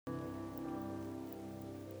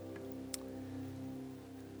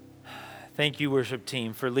Thank you, worship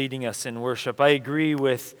team, for leading us in worship. I agree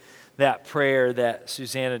with that prayer that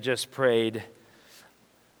Susanna just prayed.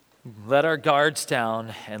 Let our guards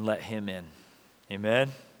down and let him in.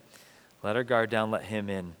 Amen? Let our guard down, let him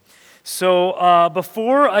in. So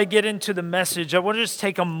before I get into the message, I want to just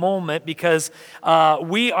take a moment because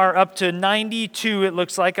we are up to 92, it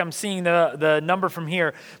looks like. I'm seeing the number from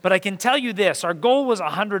here. But I can tell you this, our goal was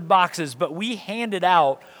 100 boxes, but we handed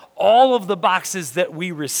out all of the boxes that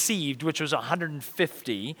we received, which was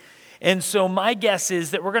 150. And so my guess is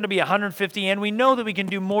that we're going to be 150, and we know that we can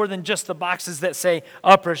do more than just the boxes that say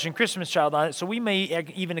Operation Christmas Child on it, so we may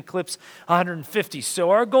even eclipse 150. So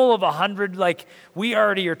our goal of 100, like we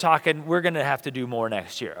already are talking, we're going to have to do more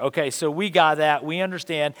next year. Okay, so we got that. We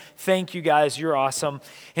understand. Thank you guys. You're awesome.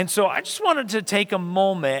 And so I just wanted to take a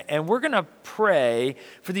moment, and we're going to pray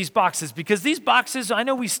for these boxes, because these boxes, I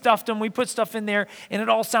know we stuffed them, we put stuff in there, and it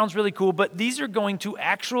all sounds really cool, but these are going to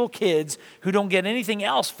actual kids who don't get anything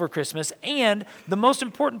else for Christmas. And the most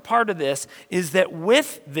important part of this is that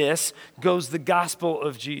with this goes the gospel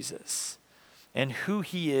of Jesus and who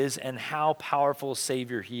he is and how powerful a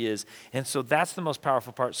Savior he is. And so that's the most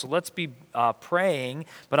powerful part. So let's be praying,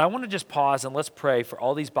 but I want to just pause and let's pray for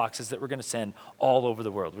all these boxes that we're going to send all over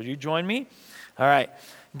the world. Would you join me? All right.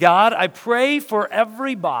 God, I pray for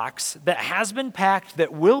every box that has been packed,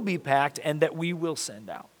 that will be packed, and that we will send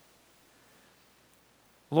out.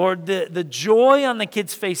 Lord, the joy on the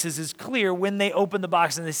kids' faces is clear when they open the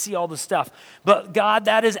box and they see all the stuff. But God,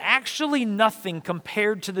 that is actually nothing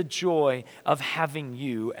compared to the joy of having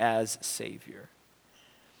you as Savior.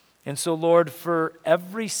 And so, Lord, for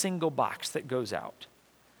every single box that goes out,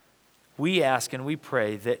 we ask and we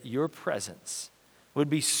pray that your presence would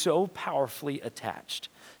be so powerfully attached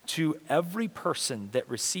to every person that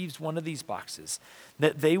receives one of these boxes,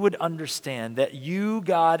 that they would understand that you,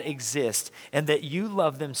 God, exist and that you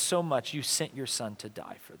love them so much you sent your son to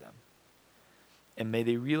die for them. And may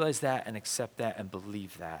they realize that and accept that and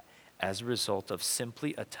believe that as a result of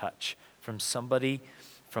simply a touch from somebody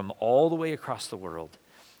from all the way across the world.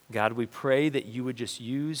 God, we pray that you would just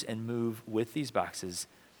use and move with these boxes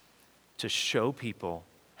to show people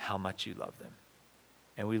how much you love them.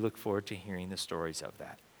 And we look forward to hearing the stories of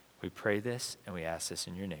that. We pray this and we ask this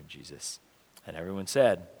in your name, Jesus. And everyone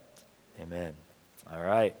said, amen. All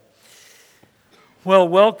right. Well,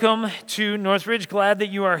 welcome to Northridge. Glad that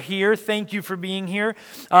you are here. Thank you for being here.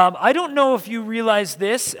 I don't know if you realize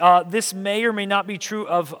this. This may or may not be true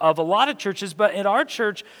of a lot of churches, but at our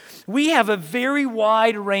church, we have a very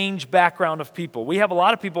wide range background of people. We have a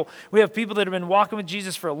lot of people. We have people that have been walking with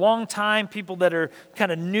Jesus for a long time, people that are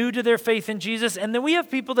kind of new to their faith in Jesus, and then we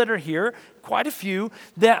have people that are here, quite a few,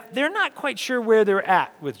 that they're not quite sure where they're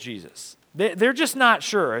at with Jesus. They're just not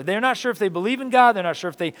sure. They're not sure if they believe in God. They're not sure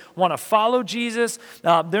if they want to follow Jesus.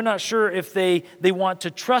 They're not sure if they want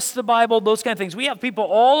to trust the Bible, those kind of things. We have people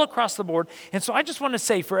all across the board. And so I just want to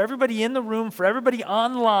say, for everybody in the room, for everybody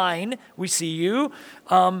online, we see you.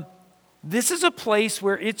 This is a place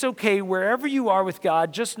where it's okay, wherever you are with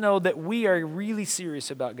God, just know that we are really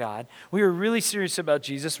serious about God. We are really serious about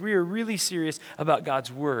Jesus. We are really serious about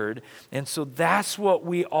God's word. And so that's what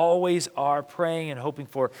we always are praying and hoping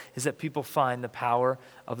for, is that people find the power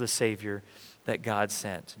of the Savior that God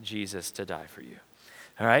sent, Jesus, to die for you.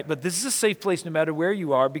 All right, but this is a safe place no matter where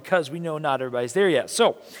you are, because we know not everybody's there yet.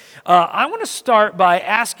 So I want to start by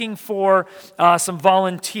asking for some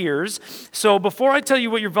volunteers. So before I tell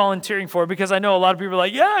you what you're volunteering for, because I know a lot of people are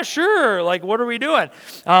like, yeah, sure, like what are we doing?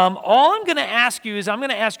 All I'm going to ask you is I'm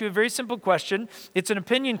going to ask you a very simple question. It's an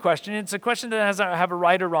opinion question. It's a question that doesn't have a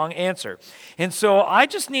right or wrong answer. And so I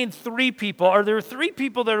just need 3 people. Are there 3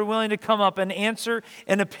 people that are willing to come up and answer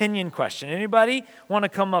an opinion question? Anybody want to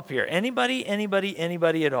come up here? Anybody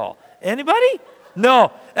at all? Anybody?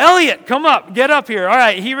 No. Elliot, come up. Get up here. All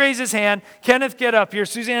right. He raised his hand. Kenneth, get up here.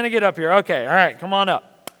 Susanna, get up here. Okay. All right. Come on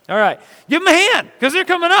up. All right. Give them a hand because they're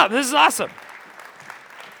coming up. This is awesome.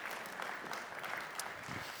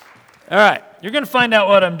 All right. You're going to find out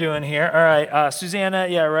what I'm doing here. All right. Susanna,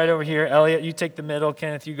 yeah, right over here. Elliot, you take the middle.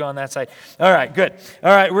 Kenneth, you go on that side. All right. Good.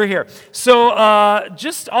 All right. We're here. So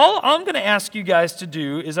just all I'm going to ask you guys to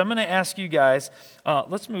do is I'm going to ask you guys,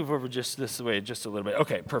 let's move over just this way just a little bit.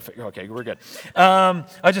 Okay. Perfect. Okay. We're good.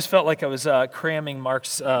 I just felt like I was cramming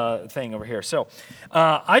Mark's thing over here. So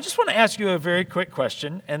I just want to ask you a very quick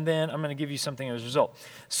question, and then I'm going to give you something as a result.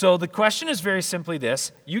 So the question is very simply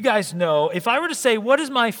this. You guys know, if I were to say, what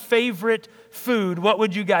is my favorite food, what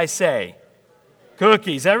would you guys say?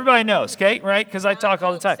 Cookies. Everybody knows, okay? Right? Because I talk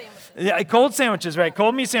all the time. Yeah, cold sandwiches, right?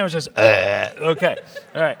 Cold meat sandwiches. Okay.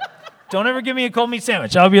 All right. Don't ever give me a cold meat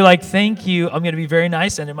sandwich. I'll be like, thank you. I'm going to be very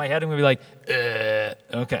nice. And in my head, I'm going to be like,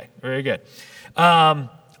 okay, very good. I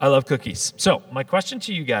love cookies. So my question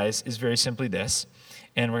to you guys is very simply this.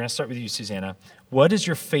 And we're going to start with you, Susanna. What is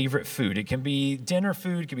your favorite food? It can be dinner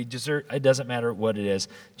food. It can be dessert. It doesn't matter what it is.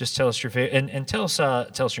 Just tell us your favorite. And tell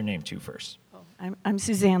us your name, too, first. I'm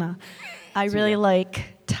Susanna. I really like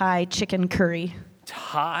Thai chicken curry.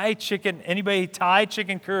 Thai chicken. Anybody Thai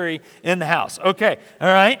chicken curry in the house? Okay. All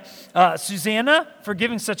right. Susanna, for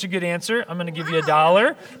giving such a good answer, I'm going to give you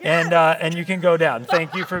 $1, and you can go down.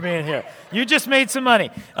 Thank you for being here. You just made some money.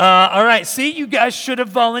 All right. See, you guys should have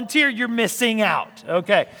volunteered. You're missing out.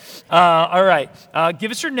 Okay. All right.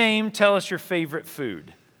 Give us your name. Tell us your favorite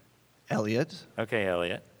food. Elliot. Okay,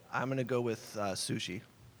 Elliot. I'm going to go with sushi.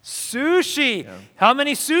 Sushi. Yeah. How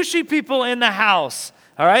many sushi people in the house?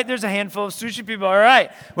 All right, there's a handful of sushi people. All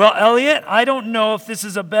right. Well, Elliot, I don't know if this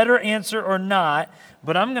is a better answer or not,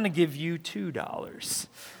 but I'm going to give you $2.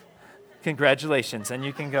 Congratulations, and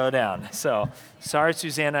you can go down. So, sorry,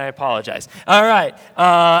 Susanna, I apologize. All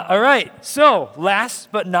right. So, last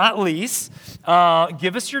but not least,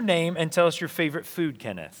 give us your name and tell us your favorite food,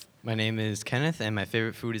 Kenneth. My name is Kenneth, and my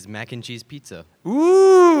favorite food is mac and cheese pizza.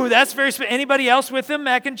 Ooh, that's very anybody else with him,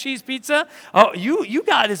 mac and cheese pizza? Oh, you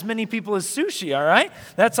got as many people as sushi, all right?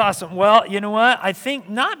 That's awesome. Well, you know what? I think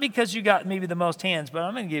not because you got maybe the most hands, but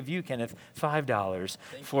I'm going to give you, Kenneth, $5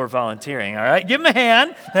 for volunteering, all right? Give him a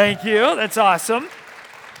hand. Thank you. That's awesome.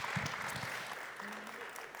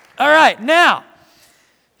 All right, now,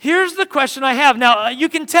 here's the question I have. Now, you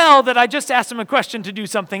can tell that I just asked him a question to do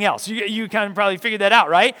something else. You kind of probably figured that out,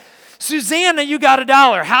 right? Susanna, you got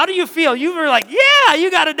 $1. How do you feel? You were like, yeah, you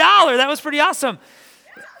got $1. That was pretty awesome.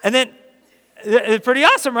 And then, pretty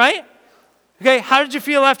awesome, right? Okay, how did you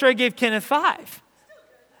feel after I gave Kenneth $5?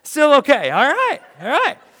 Still okay. All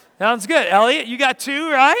right. Sounds good. Elliot, you got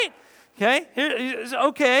 $2, right? Okay,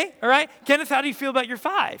 okay, all right. Kenneth, how do you feel about your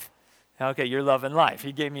 $5? Okay, you're loving life.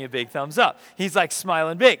 He gave me a big thumbs up. He's like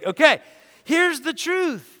smiling big. Okay, here's the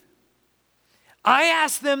truth. I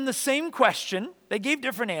asked them the same question. They gave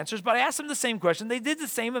different answers, but I asked them the same question. They did the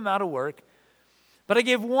same amount of work, but I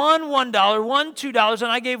gave one $1, one $2,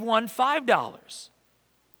 and I gave one $5.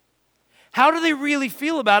 How do they really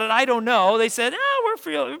feel about it? I don't know. They said, we're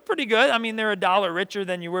feeling pretty good. I mean, they're $1 richer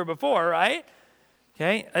than you were before, right?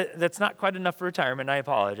 Okay, that's not quite enough for retirement. I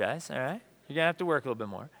apologize, all right? You're going to have to work a little bit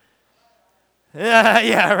more.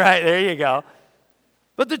 Yeah, right. There you go.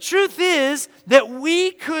 But the truth is that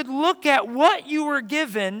we could look at what you were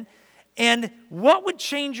given and what would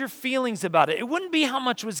change your feelings about it. It wouldn't be how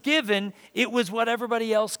much was given. It was what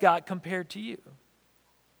everybody else got compared to you.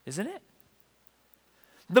 Isn't it?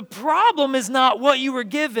 The problem is not what you were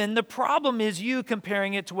given. The problem is you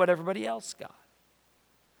comparing it to what everybody else got,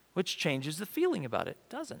 which changes the feeling about it,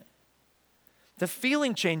 doesn't it? The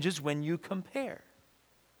feeling changes when you compare.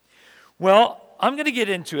 Well, I'm going to get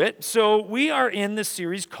into it. So we are in this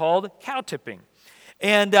series called Cow Tipping.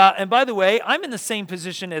 And by the way, I'm in the same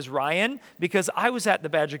position as Ryan because I was at the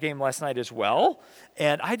Badger game last night as well.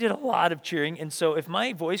 And I did a lot of cheering. And so if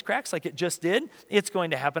my voice cracks like it just did, it's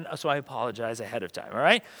going to happen. So I apologize ahead of time, all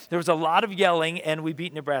right? There was a lot of yelling, and we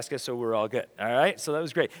beat Nebraska, so we're all good, all right? So that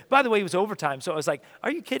was great. By the way, it was overtime. So I was like,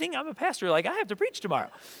 are you kidding? I'm a pastor. Like, I have to preach tomorrow.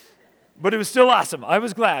 But it was still awesome. I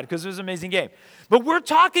was glad because it was an amazing game. But we're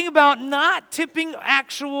talking about not tipping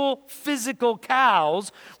actual physical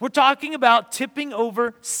cows. We're talking about tipping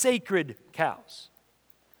over sacred cows.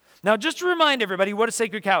 Now, just to remind everybody what a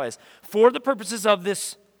sacred cow is, for the purposes of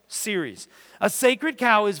this series, a sacred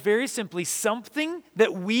cow is very simply something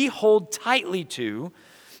that we hold tightly to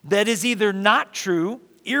that is either not true,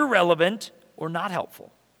 irrelevant, or not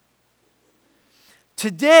helpful.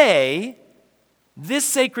 Today, this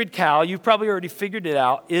sacred cow, you've probably already figured it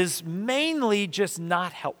out, is mainly just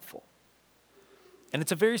not helpful. And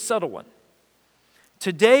it's a very subtle one.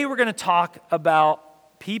 Today we're going to talk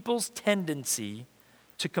about people's tendency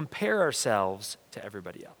to compare ourselves to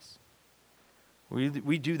everybody else.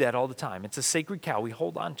 We do that all the time. It's a sacred cow. We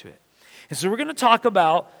hold on to it. And so we're going to talk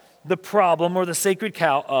about the problem or the sacred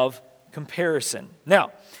cow of comparison.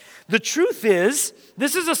 Now, the truth is,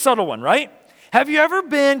 this is a subtle one, right? Have you ever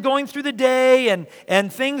been going through the day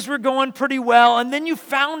and things were going pretty well, and then you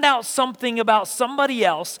found out something about somebody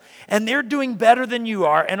else, and they're doing better than you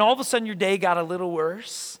are, and all of a sudden your day got a little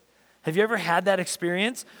worse? Have you ever had that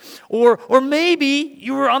experience? Or maybe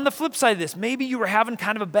you were on the flip side of this. Maybe you were having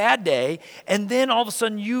kind of a bad day, and then all of a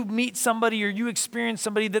sudden you meet somebody or you experience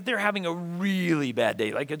somebody that they're having a really bad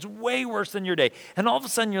day, like it's way worse than your day. And all of a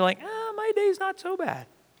sudden you're like, my day's not so bad.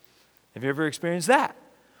 Have you ever experienced that?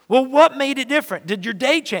 Well, what made it different? Did your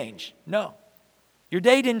day change? No. Your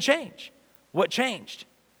day didn't change. What changed?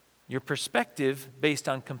 Your perspective based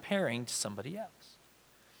on comparing to somebody else.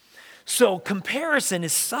 So comparison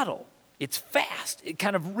is subtle. It's fast. It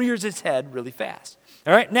kind of rears its head really fast.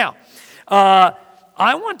 All right, now,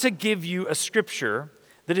 I want to give you a scripture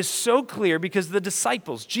that is so clear because the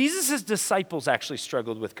disciples, Jesus' disciples actually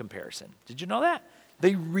struggled with comparison. Did you know that?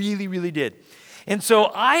 They really, really did. And so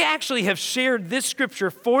I actually have shared this scripture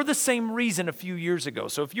for the same reason a few years ago.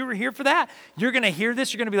 So if you were here for that, you're going to hear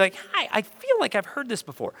this. You're going to be like, hi, I feel like I've heard this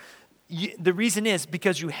before. The reason is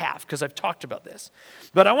because you have, because I've talked about this.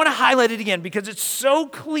 But I want to highlight it again because it's so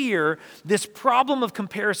clear, this problem of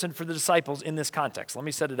comparison for the disciples in this context. Let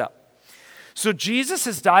me set it up. So Jesus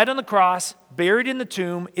has died on the cross, buried in the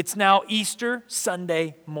tomb. It's now Easter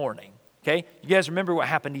Sunday morning. Okay? You guys remember what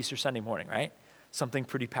happened Easter Sunday morning, right? Something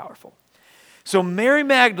pretty powerful. So Mary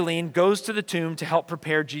Magdalene goes to the tomb to help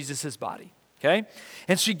prepare Jesus' body. Okay?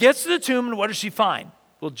 And she gets to the tomb, and what does she find?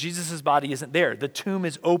 Well, Jesus' body isn't there. The tomb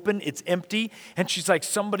is open, it's empty, and she's like,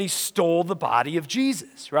 somebody stole the body of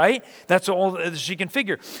Jesus, right? That's all that she can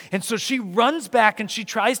figure. And so she runs back and she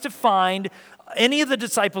tries to find any of the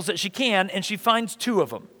disciples that she can, and she finds two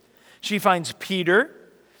of them. She finds Peter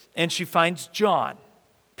and she finds John.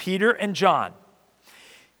 Peter and John.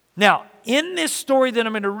 Now, in this story that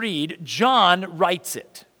I'm going to read, John writes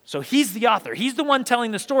it. So he's the author. He's the one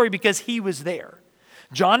telling the story because he was there.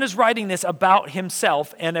 John is writing this about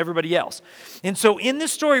himself and everybody else. And so in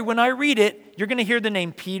this story, when I read it, you're going to hear the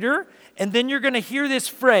name Peter, and then you're going to hear this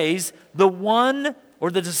phrase, the one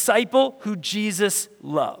or the disciple who Jesus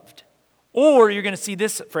loved. Or you're going to see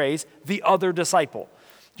this phrase, the other disciple.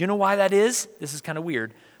 Do you know why that is? This is kind of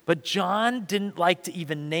weird. But John didn't like to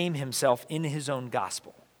even name himself in his own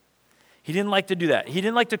gospel. He didn't like to do that. He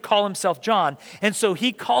didn't like to call himself John. And so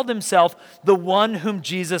he called himself the one whom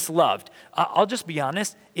Jesus loved. I'll just be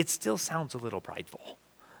honest, it still sounds a little prideful.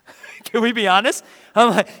 Can we be honest?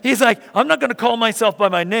 He's like, I'm not going to call myself by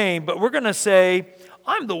my name, but we're going to say,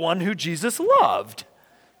 I'm the one who Jesus loved.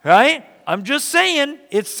 Right? I'm just saying,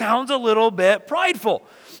 it sounds a little bit prideful.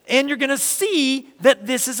 And you're going to see that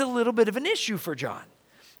this is a little bit of an issue for John.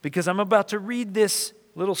 Because I'm about to read this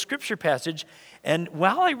little scripture passage, and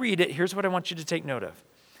while I read it, here's what I want you to take note of.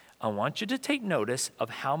 I want you to take notice of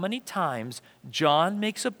how many times John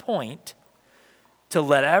makes a point to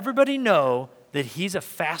let everybody know that he's a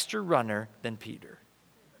faster runner than Peter.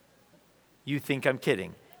 You think I'm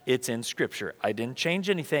kidding. It's in Scripture. I didn't change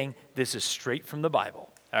anything. This is straight from the Bible.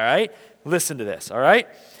 All right? Listen to this, all right?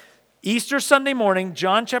 Easter Sunday morning,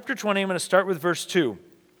 John chapter 20, I'm going to start with verse 2.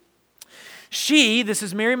 She, this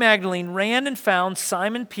is Mary Magdalene, ran and found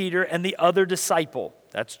Simon Peter and the other disciple,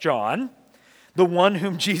 that's John, the one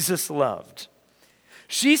whom Jesus loved.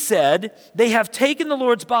 She said, they have taken the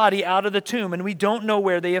Lord's body out of the tomb, and we don't know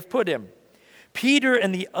where they have put him. Peter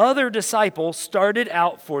and the other disciple started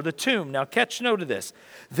out for the tomb. Now catch note of this.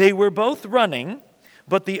 They were both running,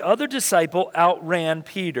 but the other disciple outran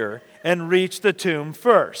Peter and reached the tomb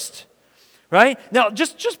first. Right? Now,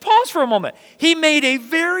 just pause for a moment. He made a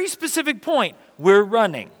very specific point. We're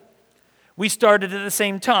running. We started at the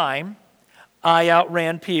same time. I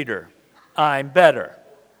outran Peter. I'm better.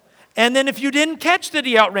 And then if you didn't catch that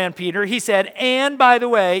he outran Peter, he said, and by the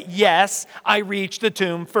way, yes, I reached the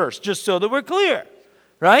tomb first, just so that we're clear.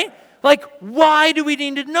 Right? Like, why do we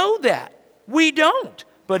need to know that? We don't.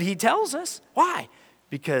 But he tells us. Why?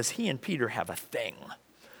 Because he and Peter have a thing.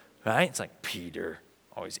 Right? It's like, Peter,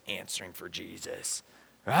 always answering for Jesus,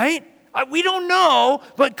 right? We don't know,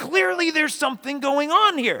 but clearly there's something going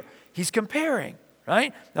on here. He's comparing,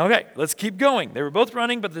 right? Okay, let's keep going. They were both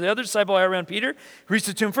running, but the other disciple outran Peter, reached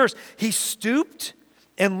the tomb first. He stooped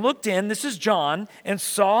and looked in, this is John, and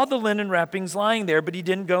saw the linen wrappings lying there, but he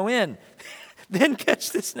didn't go in. Then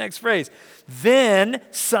catch this next phrase. Then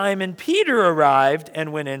Simon Peter arrived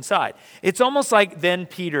and went inside. It's almost like then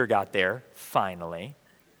Peter got there, finally.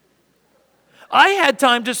 I had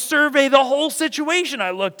time to survey the whole situation.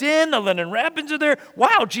 I looked in, the linen wrappings are there.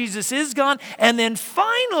 Wow, Jesus is gone. And then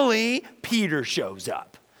finally, Peter shows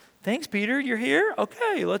up. Thanks, Peter, you're here?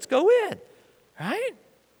 Okay, let's go in. Right?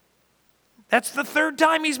 That's the third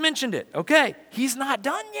time he's mentioned it. Okay, he's not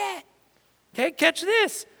done yet. Okay, catch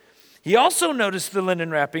this. He also noticed the linen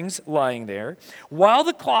wrappings lying there, while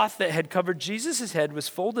the cloth that had covered Jesus' head was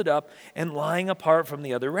folded up and lying apart from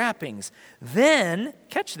the other wrappings. Then,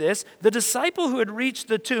 catch this, the disciple who had reached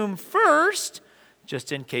the tomb first,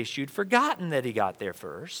 just in case you'd forgotten that he got there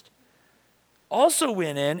first, also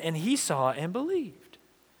went in and he saw and believed.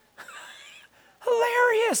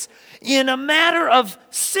 Hilarious. In a matter of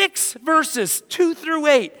 6 verses, 2 through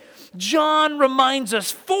 8, John reminds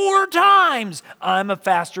us 4 times, I'm a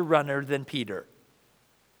faster runner than Peter.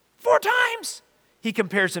 4 times he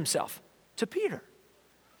compares himself to Peter.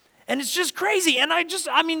 And it's just crazy. And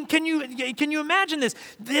can you imagine this?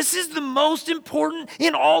 This is the most important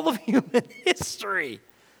in all of human history.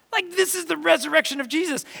 Like, this is the resurrection of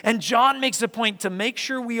Jesus. And John makes a point to make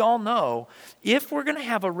sure we all know, if we're going to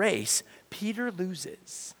have a race, Peter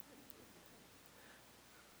loses.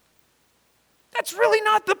 That's really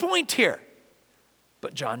not the point here.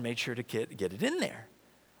 But John made sure to get it in there.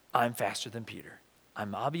 I'm faster than Peter.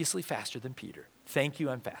 I'm obviously faster than Peter. Thank you,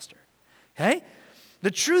 I'm faster. Okay?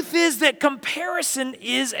 The truth is that comparison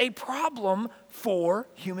is a problem for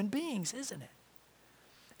human beings, isn't it?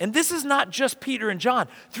 And this is not just Peter and John.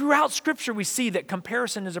 Throughout Scripture, we see that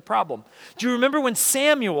comparison is a problem. Do you remember when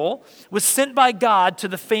Samuel was sent by God to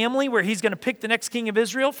the family where he's going to pick the next king of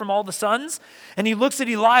Israel from all the sons? And he looks at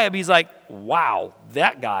Eliab, he's like, wow,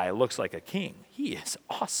 that guy looks like a king. He is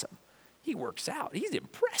awesome. He works out. He's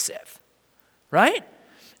impressive, right?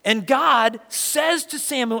 And God says to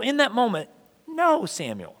Samuel in that moment, no,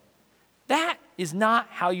 Samuel, that is not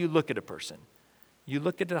how you look at a person. You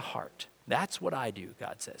look at the heart. That's what I do,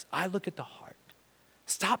 God says. I look at the heart.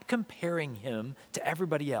 Stop comparing him to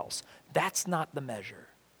everybody else. That's not the measure.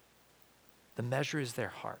 The measure is their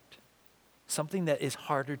heart, something that is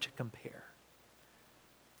harder to compare.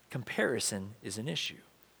 Comparison is an issue.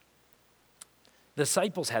 The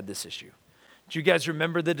disciples had this issue. Do you guys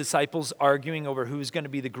remember the disciples arguing over who's going to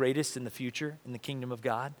be the greatest in the future in the kingdom of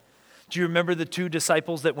God? Do you remember the 2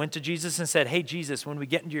 disciples that went to Jesus and said, hey, Jesus, when we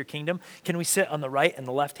get into your kingdom, can we sit on the right and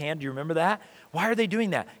the left hand? Do you remember that? Why are they doing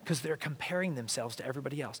that? Because they're comparing themselves to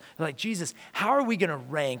everybody else. They're like, Jesus, how are we going to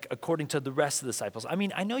rank according to the rest of the disciples? I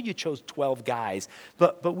mean, I know you chose 12 guys,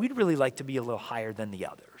 but we'd really like to be a little higher than the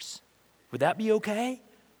others. Would that be okay?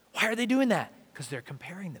 Why are they doing that? Because they're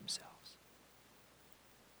comparing themselves.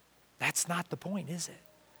 That's not the point, is it?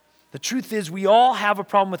 The truth is we all have a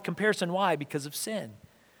problem with comparison. Why? Because of sin.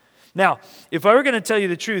 Now, if I were going to tell you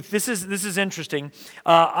the truth, this is interesting.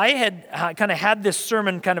 I had kind of had this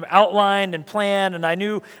sermon kind of outlined and planned, and I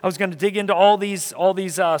knew I was going to dig into all these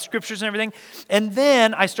scriptures and everything. And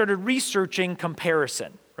then I started researching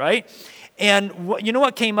comparison, right? And you know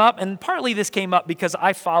what came up? And partly this came up because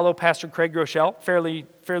I follow Pastor Craig Groeschel fairly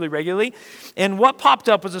regularly. And what popped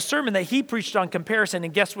up was a sermon that he preached on comparison,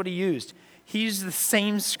 and guess what he used? He used the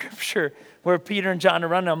same scripture where Peter and John are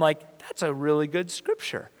running. I'm like, that's a really good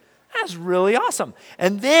scripture. That's really awesome.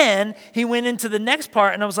 And then he went into the next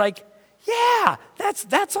part, and I was like, yeah,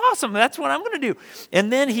 that's awesome. That's what I'm going to do. And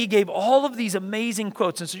then he gave all of these amazing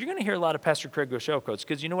quotes. And so you're going to hear a lot of Pastor Craig Groeschel quotes,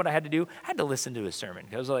 because you know what I had to do? I had to listen to his sermon.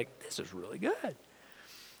 I was like, this is really good.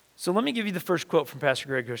 So let me give you the first quote from Pastor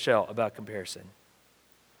Craig Groeschel about comparison.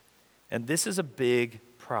 And this is a big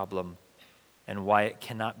problem and why it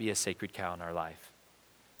cannot be a sacred cow in our life.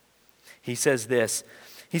 He says this.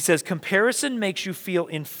 He says, comparison makes you feel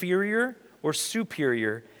inferior or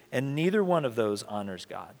superior, and neither one of those honors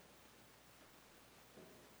God.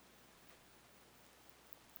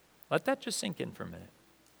 Let that just sink in for a minute.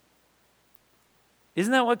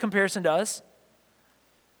 Isn't that what comparison does?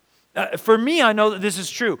 For me, I know that this is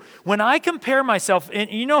true. When I compare myself, and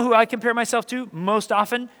you know who I compare myself to most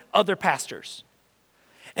often? Other pastors.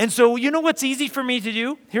 And so you know what's easy for me to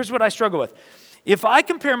do? Here's what I struggle with. If I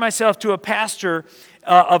compare myself to a pastor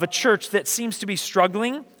of a church that seems to be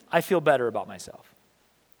struggling, I feel better about myself.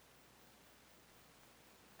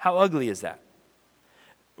 How ugly is that?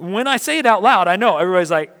 When I say it out loud, I know everybody's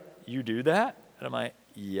like, you do that? And I'm like,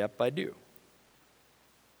 yep, I do.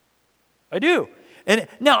 I do. And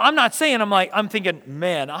now I'm not saying I'm thinking,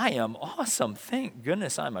 man, I am awesome. Thank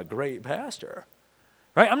goodness I'm a great pastor.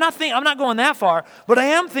 Right? I'm not going that far, but I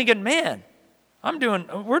am thinking, man, we're doing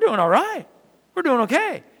all right. We're doing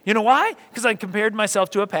okay. You know why? Because I compared myself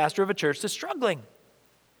to a pastor of a church that's struggling.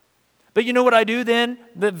 But you know what I do then?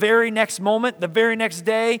 The very next moment, the very next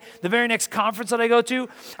day, the very next conference that I go to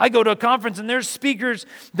a conference and there's speakers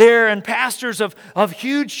there and pastors of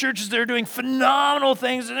huge churches that are doing phenomenal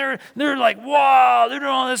things, and they're like, wow, they're doing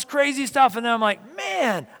all this crazy stuff. And then I'm like,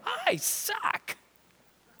 man, I suck.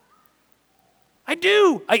 I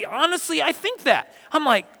do. I think that. I'm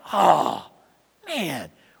like, oh,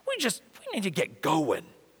 man, we need to get going.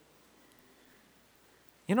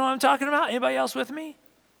 You know what I'm talking about? Anybody else with me?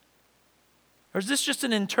 Or is this just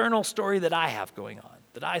an internal story that I have going on,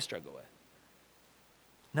 that I struggle with?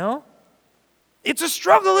 No? It's a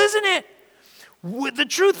struggle, isn't it? The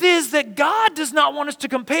truth is that God does not want us to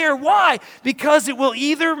compare. Why? Because it will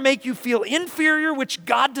either make you feel inferior, which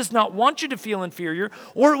God does not want you to feel inferior,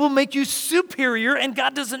 or it will make you superior, and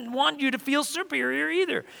God doesn't want you to feel superior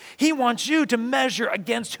either. He wants you to measure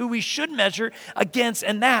against who we should measure against,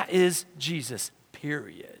 and that is Jesus,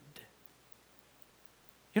 period.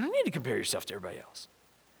 You don't need to compare yourself to everybody else.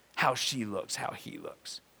 How she looks, how he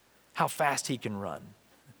looks, how fast he can run.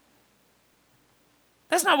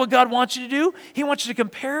 That's not what God wants you to do. He wants you to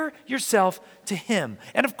compare yourself to him.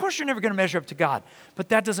 And of course, you're never going to measure up to God. But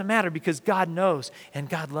that doesn't matter because God knows and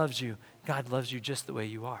God loves you. God loves you just the way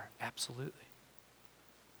you are. Absolutely.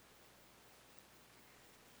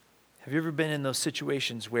 Have you ever been in those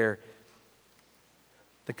situations where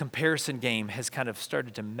the comparison game has kind of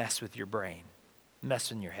started to mess with your brain,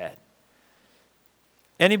 mess in your head?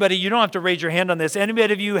 Anybody, you don't have to raise your hand on this.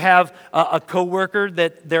 Anybody of you have a coworker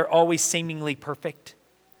that they're always seemingly perfect?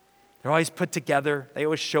 They're always put together. They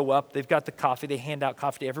always show up. They've got the coffee. They hand out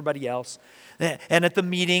coffee to everybody else. And at the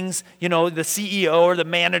meetings, the CEO or the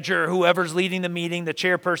manager or whoever's leading the meeting, the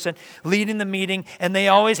chairperson leading the meeting, and they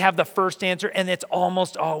always have the first answer, and it's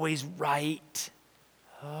almost always right.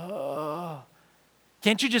 Oh.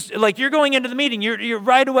 Can't you just, you're going into the meeting, you're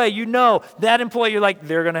right away, that employee, you're like,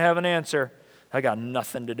 they're going to have an answer. I got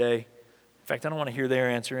nothing today. In fact, I don't want to hear their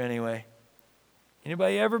answer anyway.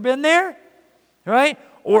 Anybody ever been there? Right?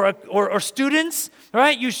 Or students,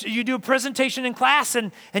 right? You do a presentation in class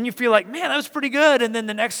and you feel like, man, that was pretty good. And then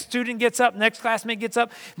the next student gets up, next classmate gets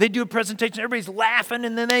up, they do a presentation, everybody's laughing,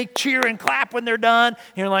 and then they cheer and clap when they're done.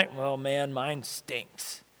 And you're like, well, man, mine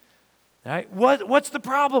stinks. Right? What's the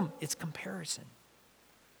problem? It's comparison.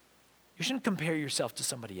 You shouldn't compare yourself to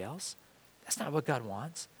somebody else. That's not what God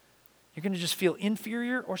wants. You're going to just feel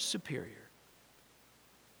inferior or superior.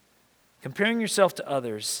 Comparing yourself to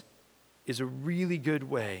others is a really good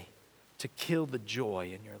way to kill the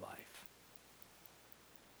joy in your life.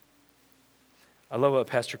 I love what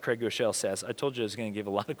Pastor Craig Rochelle says. I told you I was going to give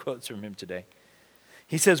a lot of quotes from him today.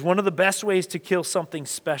 He says, one of the best ways to kill something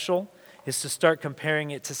special is to start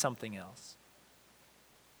comparing it to something else.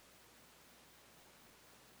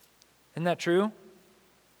 Isn't that true?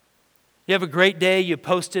 You have a great day, you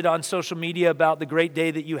posted on social media about the great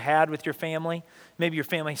day that you had with your family. Maybe your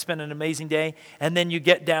family spent an amazing day, and then you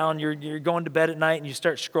get down, you're going to bed at night, and you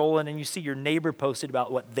start scrolling, and you see your neighbor posted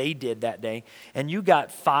about what they did that day, and you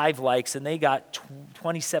got 5 likes, and they got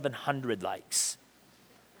 2,700 likes,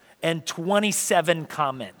 and 27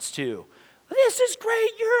 comments too. This is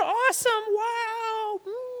great, you're awesome, wow.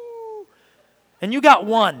 Woo. And you got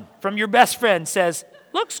one from your best friend says,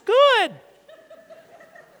 looks good.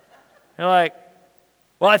 You're like,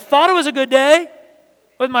 well, I thought it was a good day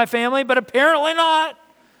with my family, but apparently not.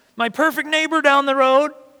 My perfect neighbor down the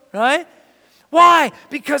road, right? Why?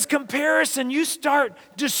 Because comparison, you start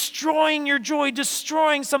destroying your joy,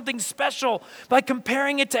 destroying something special by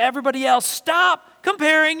comparing it to everybody else. Stop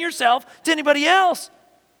comparing yourself to anybody else.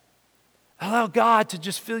 Allow God to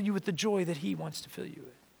just fill you with the joy that he wants to fill you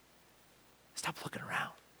with. Stop looking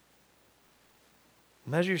around.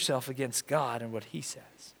 Measure yourself against God and what he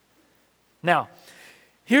says. Now,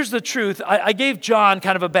 here's the truth. I gave John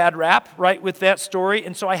kind of a bad rap, right, with that story,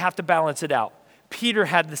 and so I have to balance it out. Peter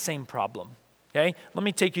had the same problem, okay? Let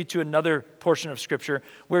me take you to another portion of Scripture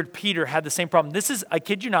where Peter had the same problem. This is, I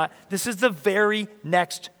kid you not, this is the very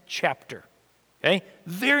next chapter, okay?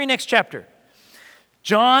 Very next chapter.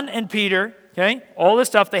 John and Peter, okay, all this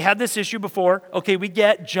stuff, they had this issue before. Okay, we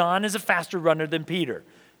get John is a faster runner than Peter.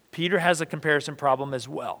 Peter has a comparison problem as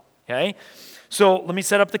well, okay? So let me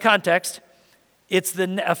set up the context. It's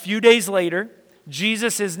a few days later.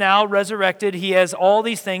 Jesus is now resurrected. He has all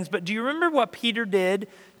these things. But do you remember what Peter did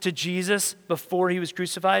to Jesus before he was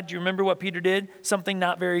crucified? Do you remember what Peter did? Something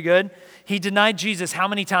not very good. He denied Jesus how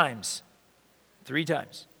many times? 3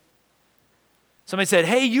 times. Somebody said,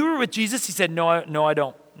 hey, you were with Jesus? He said, no, I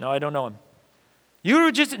don't. No, I don't know him. You were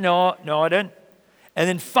with Jesus? No, I didn't. And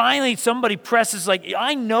then finally somebody presses like,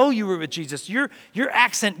 I know you were with Jesus. Your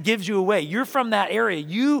accent gives you away. You're from that area.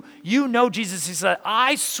 You know Jesus. He said,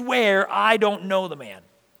 I swear I don't know the man.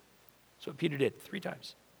 That's what Peter did 3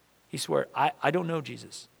 times. He swore, I don't know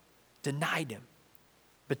Jesus. Denied him.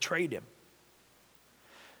 Betrayed him.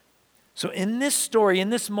 So in this story, in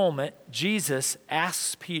this moment, Jesus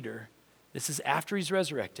asks Peter, this is after he's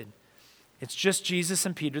resurrected. It's just Jesus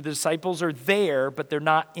and Peter. The disciples are there, but they're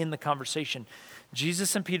not in the conversation.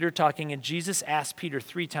 Jesus and Peter are talking, and Jesus asks Peter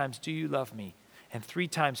 3 times, do you love me? And 3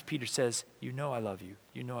 times Peter says, you know I love you.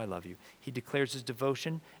 You know I love you. He declares his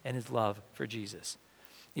devotion and his love for Jesus.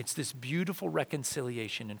 It's this beautiful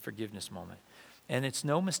reconciliation and forgiveness moment. And it's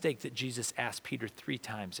no mistake that Jesus asked Peter 3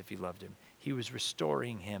 times if he loved him. He was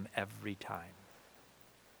restoring him every time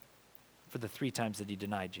for the 3 times that he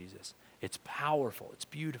denied Jesus. It's powerful. It's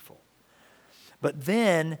beautiful. But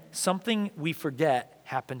then something we forget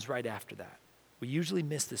happens right after that. We usually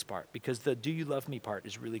miss this part because the do you love me part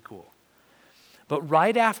is really cool. But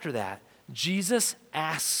right after that, Jesus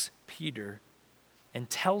asks Peter and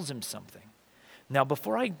tells him something. Now,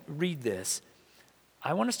 before I read this,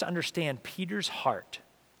 I want us to understand Peter's heart.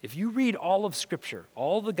 If you read all of Scripture,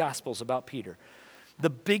 all the Gospels about Peter, the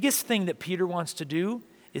biggest thing that Peter wants to do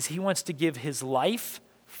is he wants to give his life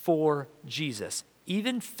for Jesus,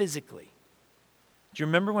 even physically. Do you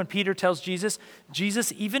remember when Peter tells Jesus,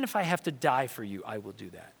 Jesus, even if I have to die for you, I will do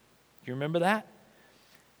that? Do you remember that?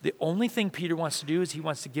 The only thing Peter wants to do is he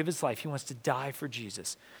wants to give his life. He wants to die for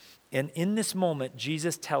Jesus. And in this moment,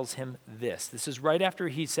 Jesus tells him this. This is right after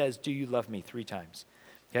he says, do you love me 3 times?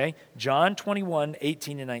 Okay? John 21,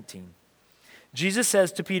 18 and 19. Jesus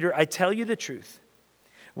says to Peter, I tell you the truth.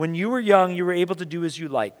 When you were young, you were able to do as you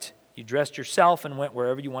liked. You dressed yourself and went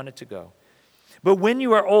wherever you wanted to go. But when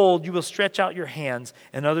you are old, you will stretch out your hands,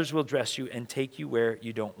 and others will dress you and take you where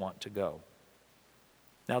you don't want to go.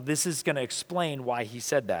 Now, this is going to explain why he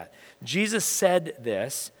said that. Jesus said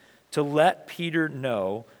this to let Peter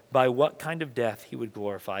know by what kind of death he would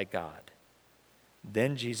glorify God.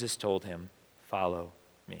 Then Jesus told him, follow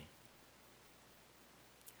me.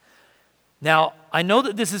 Now, I know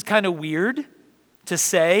that this is kind of weird to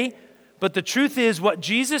say, but the truth is what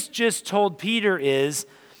Jesus just told Peter is,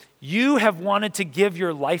 you have wanted to give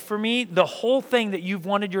your life for me. The whole thing that you've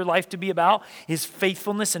wanted your life to be about is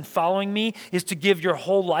faithfulness and following me, is to give your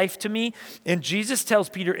whole life to me. And Jesus tells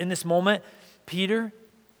Peter in this moment, Peter,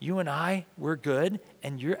 you and I, we're good,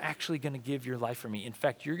 and you're actually going to give your life for me. In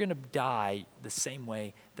fact, you're going to die the same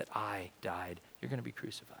way that I died. You're going to be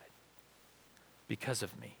crucified because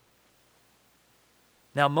of me.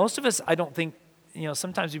 Now, most of us, I don't think,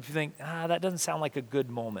 sometimes you think, that doesn't sound like a good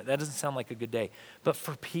moment. That doesn't sound like a good day. But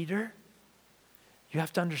for Peter, you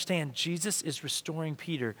have to understand, Jesus is restoring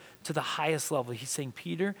Peter to the highest level. He's saying,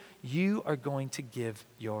 Peter, you are going to give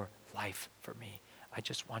your life for me. I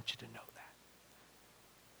just want you to know that.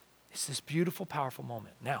 It's this beautiful, powerful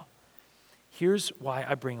moment. Now, here's why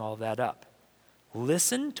I bring all that up.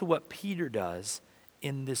 Listen to what Peter does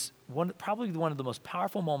in this probably one of the most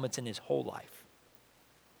powerful moments in his whole life.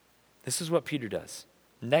 This is what Peter does.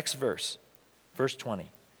 Next verse, verse 20.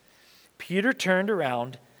 Peter turned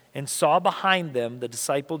around and saw behind them the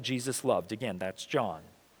disciple Jesus loved. Again, that's John.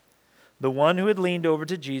 The one who had leaned over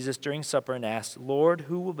to Jesus during supper and asked, Lord,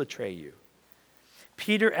 who will betray you?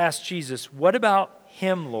 Peter asked Jesus, what about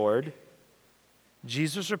him, Lord?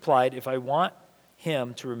 Jesus replied, if I want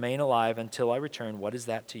him to remain alive until I return, what is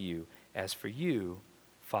that to you? As for you,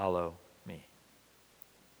 follow me.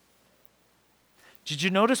 Did you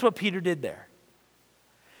notice what Peter did there?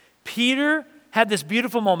 Peter had this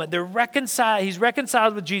beautiful moment. He's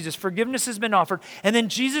reconciled with Jesus. Forgiveness has been offered. And then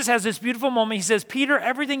Jesus has this beautiful moment. He says, Peter,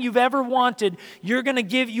 everything you've ever wanted, you want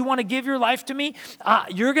to give your life to me?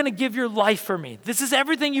 You're going to give your life for me. This is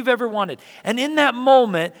everything you've ever wanted. And in that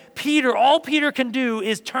moment, all Peter can do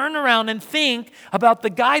is turn around and think about the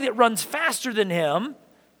guy that runs faster than him,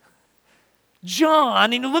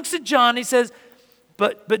 John. And he looks at John and he says,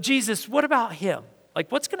 but Jesus, what about him? Like,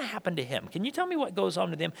 what's going to happen to him? Can you tell me what goes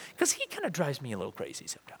on with him? Because he kind of drives me a little crazy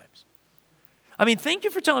sometimes. I mean, thank you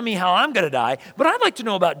for telling me how I'm going to die, but I'd like to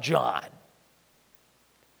know about John.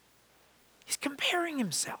 He's comparing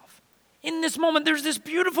himself. In this moment, there's this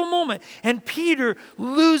beautiful moment, and Peter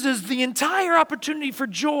loses the entire opportunity for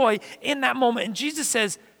joy in that moment. And Jesus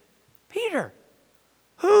says, Peter,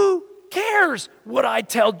 who cares what I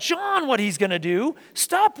tell John what he's going to do?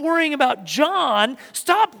 Stop worrying about John.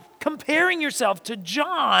 Stop comparing yourself to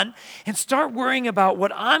John and start worrying about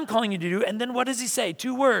what I'm calling you to do. And then what does he say?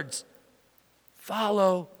 2 words.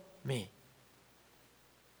 Follow me.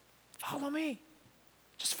 Follow me.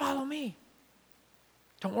 Just follow me.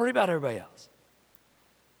 Don't worry about everybody else.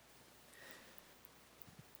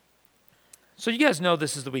 So you guys know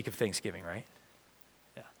this is the week of Thanksgiving, right?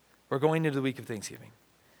 Yeah. We're going into the week of Thanksgiving.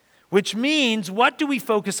 Which means, what do we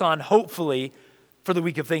focus on, hopefully, for the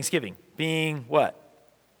week of Thanksgiving? Being what?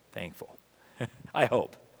 Thankful. I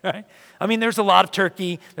hope, right? I mean, there's a lot of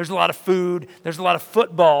turkey. There's a lot of food. There's a lot of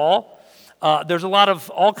football. There's a lot of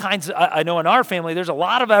all kinds of, I know in our family, there's a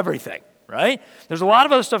lot of everything, right? There's a lot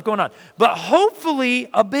of other stuff going on. But hopefully,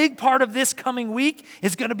 a big part of this coming week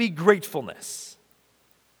is going to be gratefulness.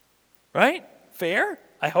 Right? Fair?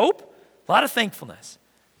 I hope. A lot of thankfulness.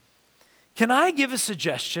 Can I give a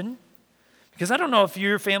suggestion? Because I don't know if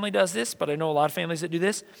your family does this, but I know a lot of families that do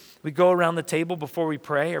this. We go around the table before we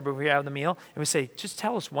pray or before we have the meal, and we say, just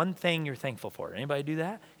tell us one thing you're thankful for. Anybody do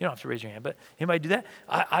that? You don't have to raise your hand, but anybody do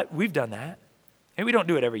that? We've done that. And we don't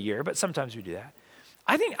do it every year, but sometimes we do that.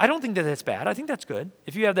 I don't think that that's bad. I think that's good.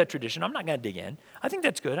 If you have that tradition, I'm not going to dig in. I think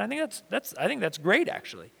that's good. I think that's great,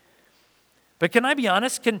 actually. But can I be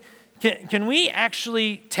honest? Can we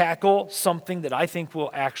actually tackle something that I think will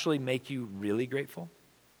actually make you really grateful?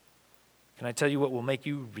 Can I tell you what will make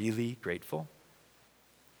you really grateful?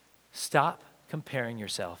 Stop comparing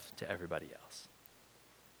yourself to everybody else.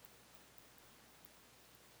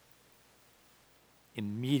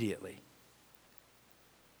 Immediately.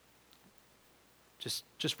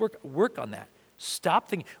 Just work on that. Stop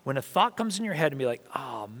thinking. When a thought comes in your head and be like,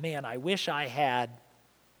 oh man, I wish I had.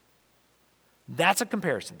 That's a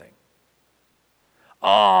comparison thing.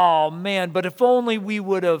 Oh man, but if only we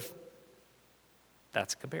would have.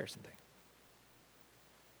 That's a comparison thing.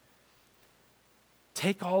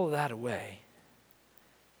 Take all of that away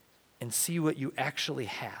and see what you actually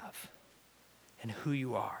have and who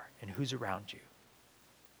you are and who's around you.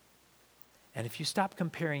 And if you stop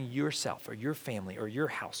comparing yourself or your family or your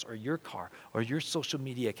house or your car or your social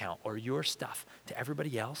media account or your stuff to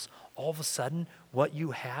everybody else, all of a sudden what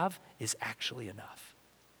you have is actually enough.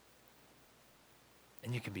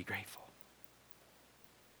 And you can be grateful.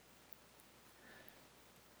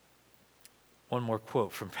 One more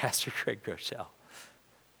quote from Pastor Craig Groeschel.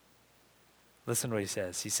 Listen to what he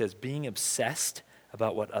says. He says, being obsessed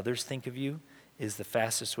about what others think of you is the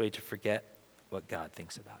fastest way to forget what God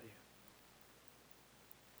thinks about you.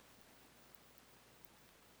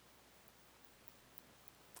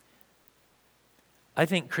 I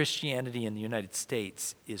think Christianity in the United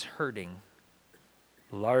States is hurting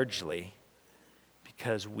largely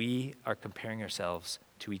because we are comparing ourselves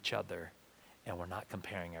to each other and we're not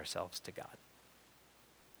comparing ourselves to God.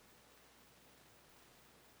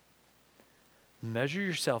 Measure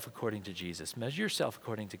yourself according to Jesus. Measure yourself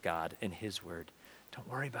according to God and His Word. Don't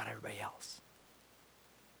worry about everybody else.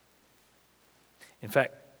 In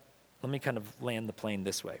fact, let me kind of land the plane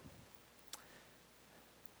this way.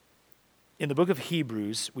 In the book of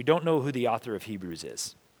Hebrews, we don't know who the author of Hebrews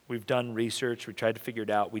is. We've done research, we tried to figure it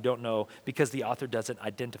out. We don't know because the author doesn't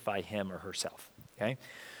identify him or herself, okay?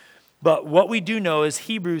 But what we do know is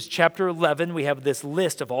Hebrews chapter 11, we have this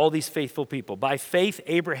list of all these faithful people. By faith,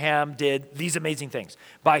 Abraham did these amazing things.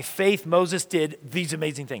 By faith, Moses did these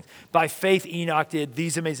amazing things. By faith, Enoch did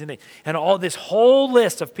these amazing things. And all this whole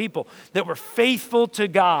list of people that were faithful to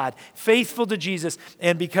God, faithful to Jesus,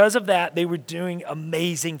 and because of that, they were doing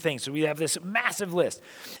amazing things. So we have this massive list.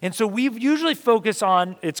 And so we usually focus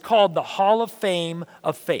on, it's called the Hall of Fame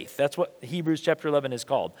of Faith. That's what Hebrews chapter 11 is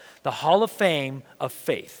called. The Hall of Fame of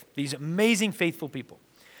Faith. These amazing, faithful people.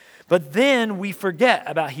 But then we forget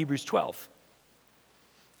about Hebrews 12.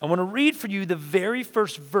 I want to read for you the very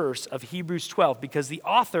first verse of Hebrews 12 because the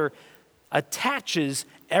author attaches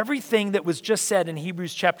everything that was just said in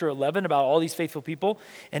Hebrews chapter 11 about all these faithful people,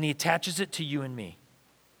 and he attaches it to you and me.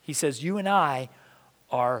 He says, you and I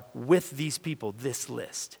are with these people, this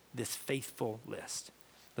list, this faithful list.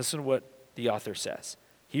 Listen to what the author says.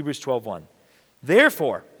 Hebrews 12:1.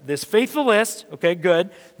 Therefore, this faithful list, okay, good.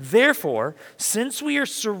 Therefore, since we are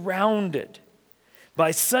surrounded by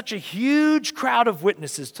such a huge crowd of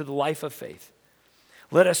witnesses to the life of faith,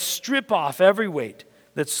 let us strip off every weight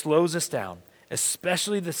that slows us down,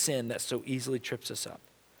 especially the sin that so easily trips us up.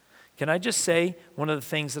 Can I just say one of the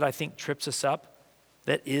things that I think trips us up,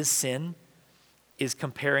 that is sin, is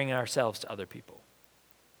comparing ourselves to other people.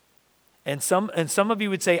 And some of you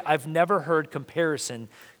would say, I've never heard comparison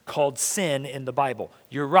called sin in the Bible.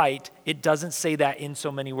 You're right, it doesn't say that in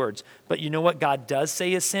so many words. But you know what God does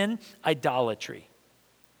say is sin? Idolatry.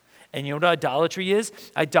 And you know what idolatry is?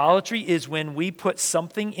 Idolatry is when we put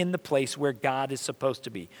something in the place where God is supposed to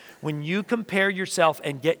be. When you compare yourself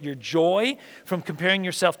and get your joy from comparing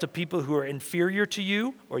yourself to people who are inferior to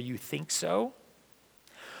you, or you think so,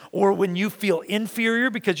 or when you feel inferior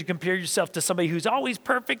because you compare yourself to somebody who's always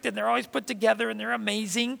perfect and they're always put together and they're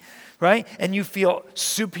amazing, right? And you feel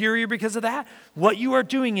superior because of that. What you are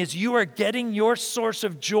doing is you are getting your source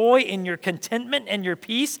of joy and your contentment and your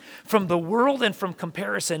peace from the world and from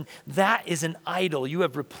comparison. That is an idol. You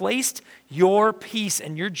have replaced your peace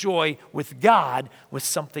and your joy with God with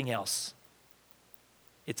something else.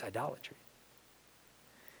 It's idolatry.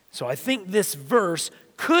 So I think this verse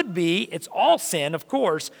could be, it's all sin, of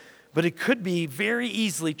course, but it could be very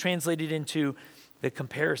easily translated into the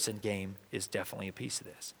comparison game is definitely a piece of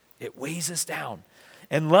this. It weighs us down.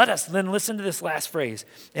 And let us, then listen to this last phrase,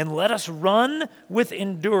 and let us run with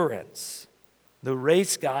endurance the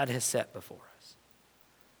race God has set before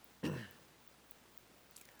us.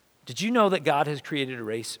 Did you know that God has created a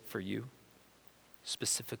race for you?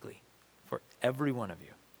 Specifically, for every one of you.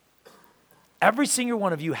 Every single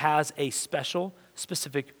one of you has a special,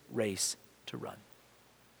 specific race to run.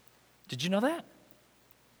 Did you know that?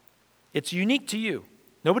 It's unique to you.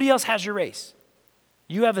 Nobody else has your race.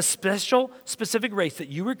 You have a specific race that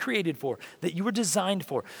you were created for, that you were designed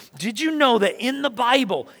for. Did you know that in the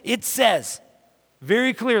Bible, it says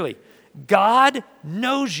very clearly, God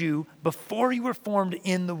knows you before you were formed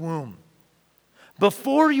in the womb.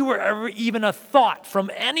 Before you were ever even a thought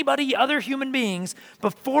from anybody, other human beings,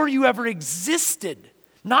 before you ever existed,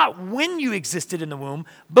 not when you existed in the womb,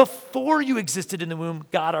 before you existed in the womb,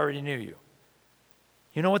 God already knew you.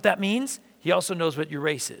 You know what that means? He also knows what your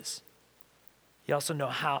race is. He also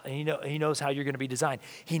he knows how you're going to be designed.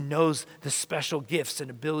 He knows the special gifts and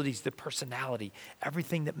abilities, the personality,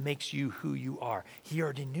 everything that makes you who you are. He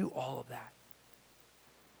already knew all of that.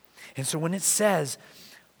 And so when it says,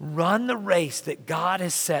 run the race that God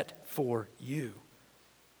has set for you,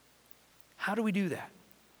 how do we do that?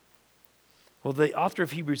 Well, the author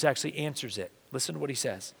of Hebrews actually answers it. Listen to what he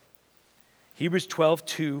says. Hebrews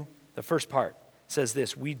 12:2, the first part, says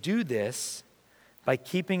this: we do this by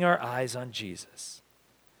keeping our eyes on Jesus,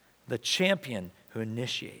 the champion who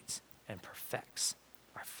initiates and perfects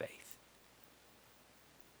our faith.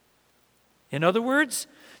 In other words,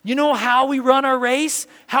 you know how we run our race?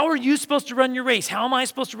 How are you supposed to run your race? How am I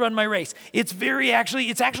supposed to run my race? It's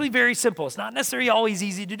actually very simple. It's not necessarily always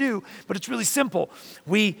easy to do, but it's really simple.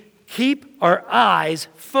 We keep our eyes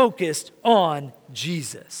focused on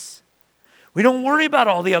Jesus. We don't worry about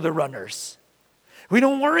all the other runners. We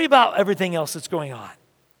don't worry about everything else that's going on.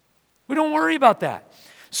 We don't worry about that.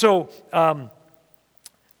 So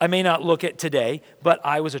I may not look at today, but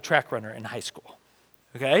I was a track runner in high school.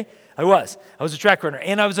 Okay? I was a track runner,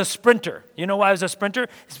 and I was a sprinter. You know why I was a sprinter?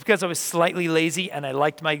 It's because I was slightly lazy, and I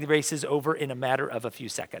liked my races over in a matter of a few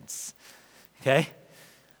seconds. Okay?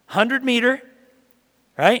 100 meter,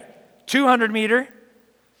 right? 200 meter,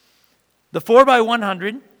 the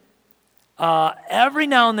 4x100, every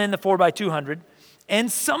now and then the 4x200,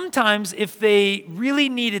 and sometimes if they really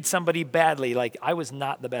needed somebody badly, like I was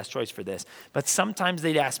not the best choice for this, but sometimes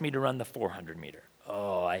they'd ask me to run the 400 meter.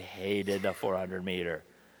 Oh, I hated the 400 meter.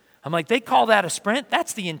 I'm like, they call that a sprint?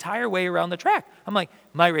 That's the entire way around the track. I'm like,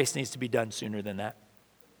 my race needs to be done sooner than that.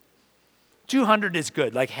 200 is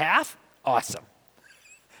good. Like half? Awesome.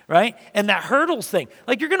 Right? And that hurdles thing.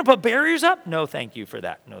 Like, you're going to put barriers up? No, thank you for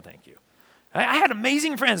that. No, thank you. I had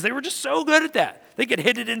amazing friends. They were just so good at that. They could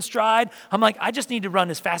hit it in stride. I'm like, I just need to run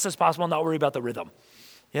as fast as possible and not worry about the rhythm.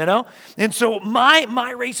 You know? And so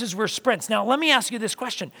my races were sprints. Now, let me ask you this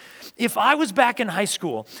question. If I was back in high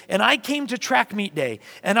school and I came to track meet day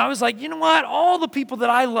and I was like, you know what? All the people that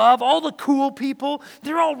I love, all the cool people,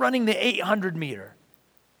 they're all running the 800 meter.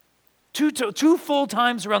 Two full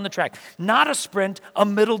times around the track. Not a sprint, a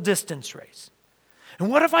middle distance race. And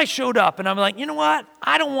what if I showed up and I'm like, you know what?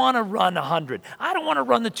 I don't want to run 100. I don't want to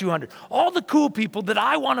run the 200. All the cool people that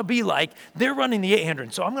I want to be like, they're running the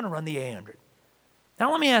 800, so I'm going to run the 800. Now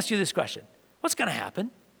let me ask you this question. What's going to happen?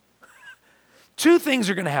 Two things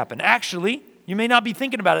are going to happen. Actually, you may not be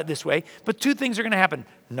thinking about it this way, but two things are going to happen.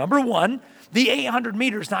 Number one, the 800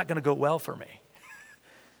 meter is not going to go well for me.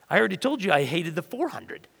 I already told you I hated the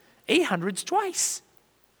 400. 800's twice.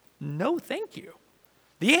 No, thank you.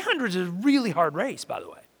 The 800 is a really hard race, by the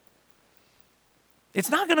way.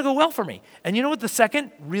 It's not going to go well for me. And you know what the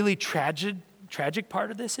second really tragic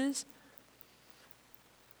part of this is?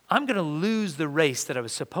 I'm going to lose the race that I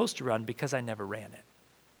was supposed to run because I never ran it.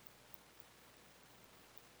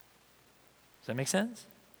 Does that make sense?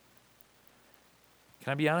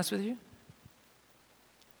 Can I be honest with you?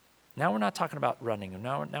 Now we're not talking about running.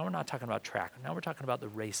 Now we're not talking about track. Now we're talking about the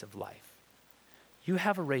race of life. You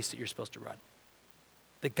have a race that you're supposed to run,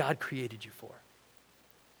 that God created you for.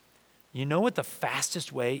 You know what the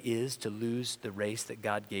fastest way is to lose the race that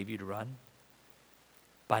God gave you to run?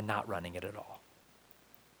 By not running it at all.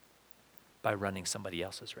 By running somebody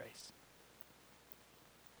else's race.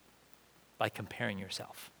 By comparing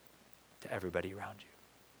yourself to everybody around you.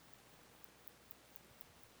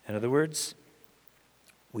 In other words,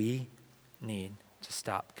 we need to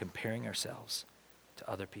stop comparing ourselves to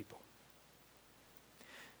other people.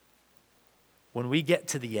 When we get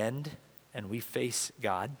to the end and we face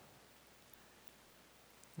God,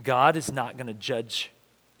 God is not going to judge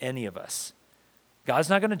any of us. God's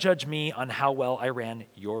not going to judge me on how well I ran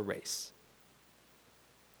your race.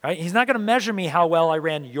 Right? He's not going to measure me how well I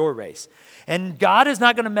ran your race. And God is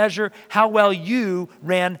not going to measure how well you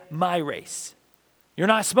ran my race. You're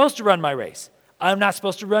not supposed to run my race. I'm not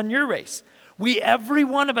supposed to run your race. Every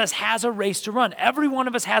one of us has a race to run. Every one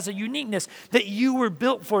of us has a uniqueness that you were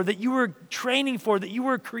built for, that you were training for, that you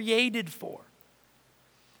were created for.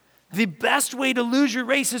 The best way to lose your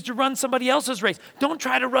race is to run somebody else's race. Don't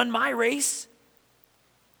try to run my race,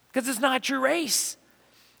 because it's not your race.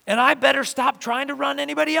 And I better stop trying to run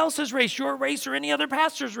anybody else's race, your race, or any other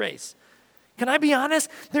pastor's race. Can I be honest?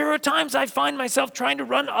 There are times I find myself trying to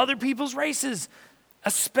run other people's races,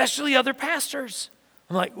 especially other pastors.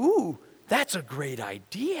 I'm like, ooh, that's a great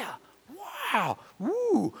idea. Wow,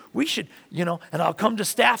 ooh, we should, and I'll come to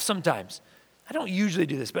staff sometimes. I don't usually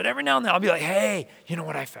do this, but every now and then I'll be like, hey, you know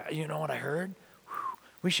what I heard? Whew,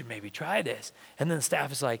 we should maybe try this. And then the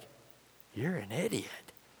staff is like, you're an idiot.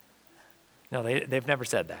 No, they've never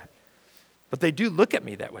said that. But they do look at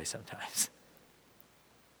me that way sometimes.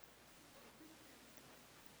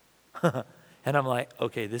 And I'm like,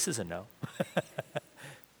 okay, this is a no.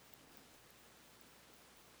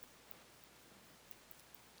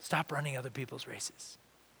 Stop running other people's races.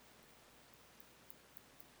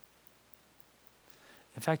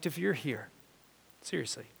 In fact, if you're here,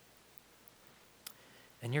 seriously,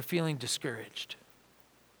 and you're feeling discouraged,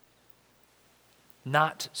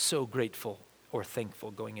 not so grateful or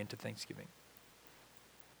thankful going into Thanksgiving,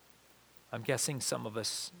 I'm guessing some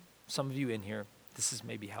of you in here, this is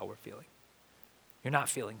maybe how we're feeling. You're not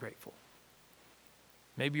feeling grateful.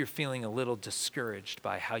 Maybe you're feeling a little discouraged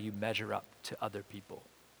by how you measure up to other people.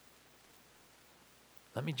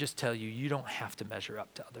 Let me just tell you, you don't have to measure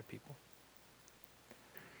up to other people.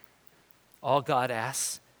 All God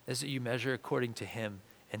asks is that you measure according to him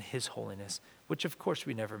and his holiness, which of course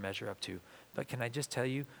we never measure up to. But can I just tell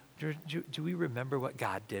you, do we remember what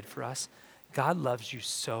God did for us? God loves you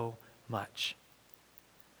so much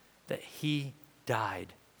that he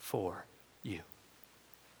died for you.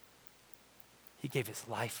 He gave his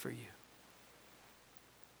life for you.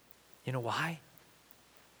 You know why?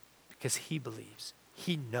 Because he believes,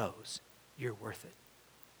 he knows you're worth it.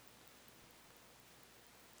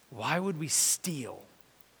 Why would we steal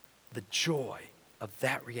the joy of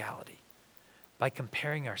that reality by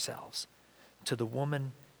comparing ourselves to the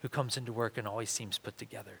woman who comes into work and always seems put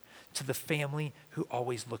together, to the family who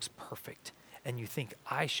always looks perfect, and you think,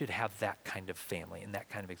 I should have that kind of family and that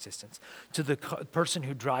kind of existence, to the person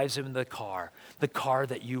who drives in the car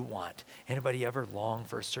that you want. Anybody ever long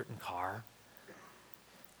for a certain car?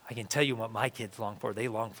 I can tell you what my kids long for. They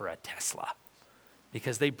long for a Tesla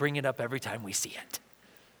because they bring it up every time we see it.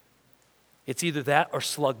 It's either that or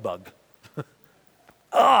slug bug.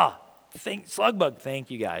 Slug bug.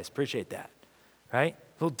 Thank you guys. Appreciate that. Right?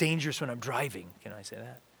 A little dangerous when I'm driving. Can I say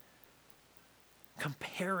that?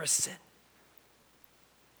 Comparison.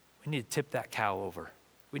 We need to tip that cow over.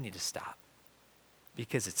 We need to stop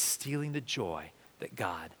because it's stealing the joy that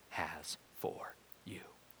God has for you.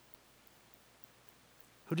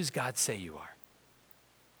 Who does God say you are?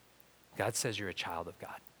 God says you're a child of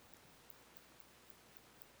God.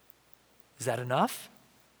 Is that enough?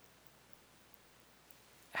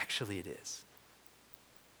 Actually, it is.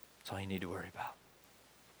 That's all you need to worry about.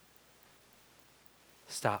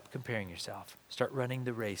 Stop comparing yourself. Start running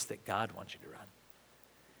the race that God wants you to run.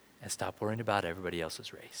 And stop worrying about everybody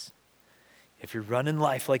else's race. If you're running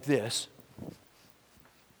life like this,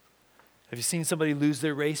 have you seen somebody lose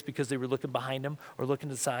their race because they were looking behind them or looking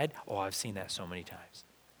to the side? Oh, I've seen that so many times.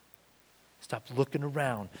 Stop looking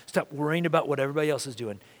around. Stop worrying about what everybody else is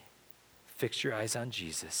doing. Fix your eyes on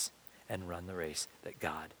Jesus and run the race that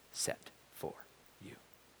God set for you.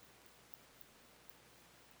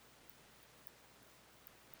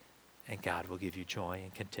 And God will give you joy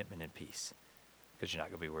and contentment and peace because you're not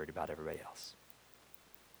going to be worried about everybody else.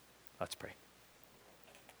 Let's pray.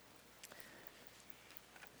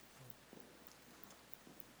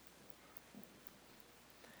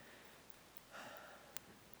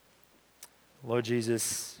 Lord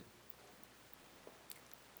Jesus,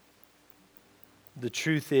 the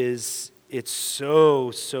truth is, it's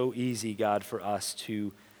so easy, God, for us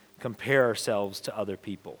to compare ourselves to other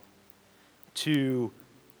people, to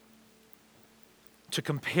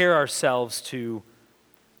compare ourselves to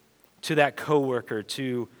that coworker,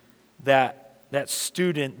 to that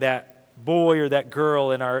student, that boy or that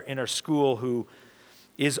girl in our school who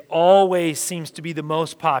is always seems to be the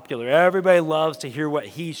most popular. Everybody loves to hear what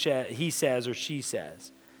he says or she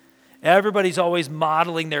says. Everybody's always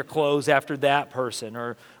modeling their clothes after that person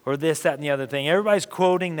or this, that, and the other thing. Everybody's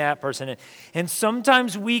quoting that person. And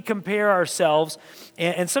sometimes we compare ourselves,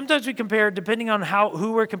 and sometimes we compare depending on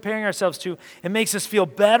who we're comparing ourselves to. It makes us feel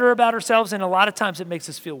better about ourselves, and a lot of times it makes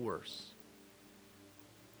us feel worse.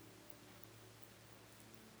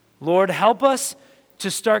 Lord, help us to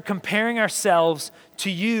start comparing ourselves to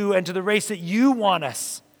you and to the race that you want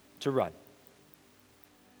us to run.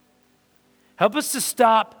 Help us to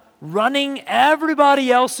stop running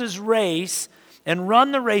everybody else's race and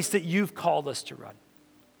run the race that you've called us to run.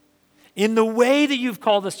 In the way that you've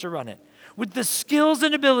called us to run it. with the skills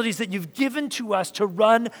and abilities that you've given to us to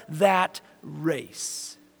run that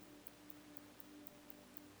race.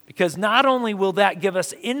 Because not only will that give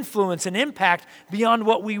us influence and impact beyond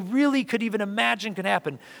what we really could even imagine could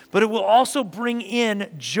happen, but it will also bring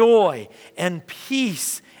in joy and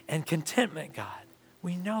peace and contentment, God.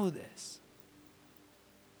 We know this.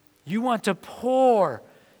 You want to pour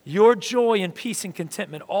your joy and peace and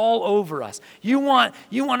contentment all over us. You want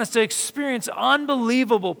us to experience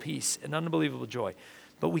unbelievable peace and unbelievable joy.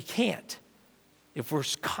 But we can't if we're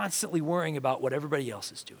constantly worrying about what everybody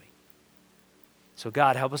else is doing. So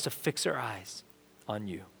God, help us to fix our eyes on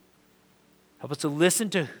you. Help us to listen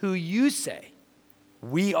to who you say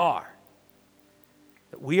we are.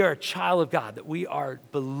 That we are a child of God, that we are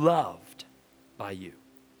beloved by you.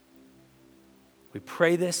 We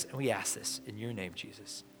pray this and we ask this in your name,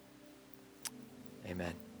 Jesus.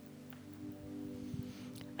 Amen.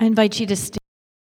 I invite you to stand.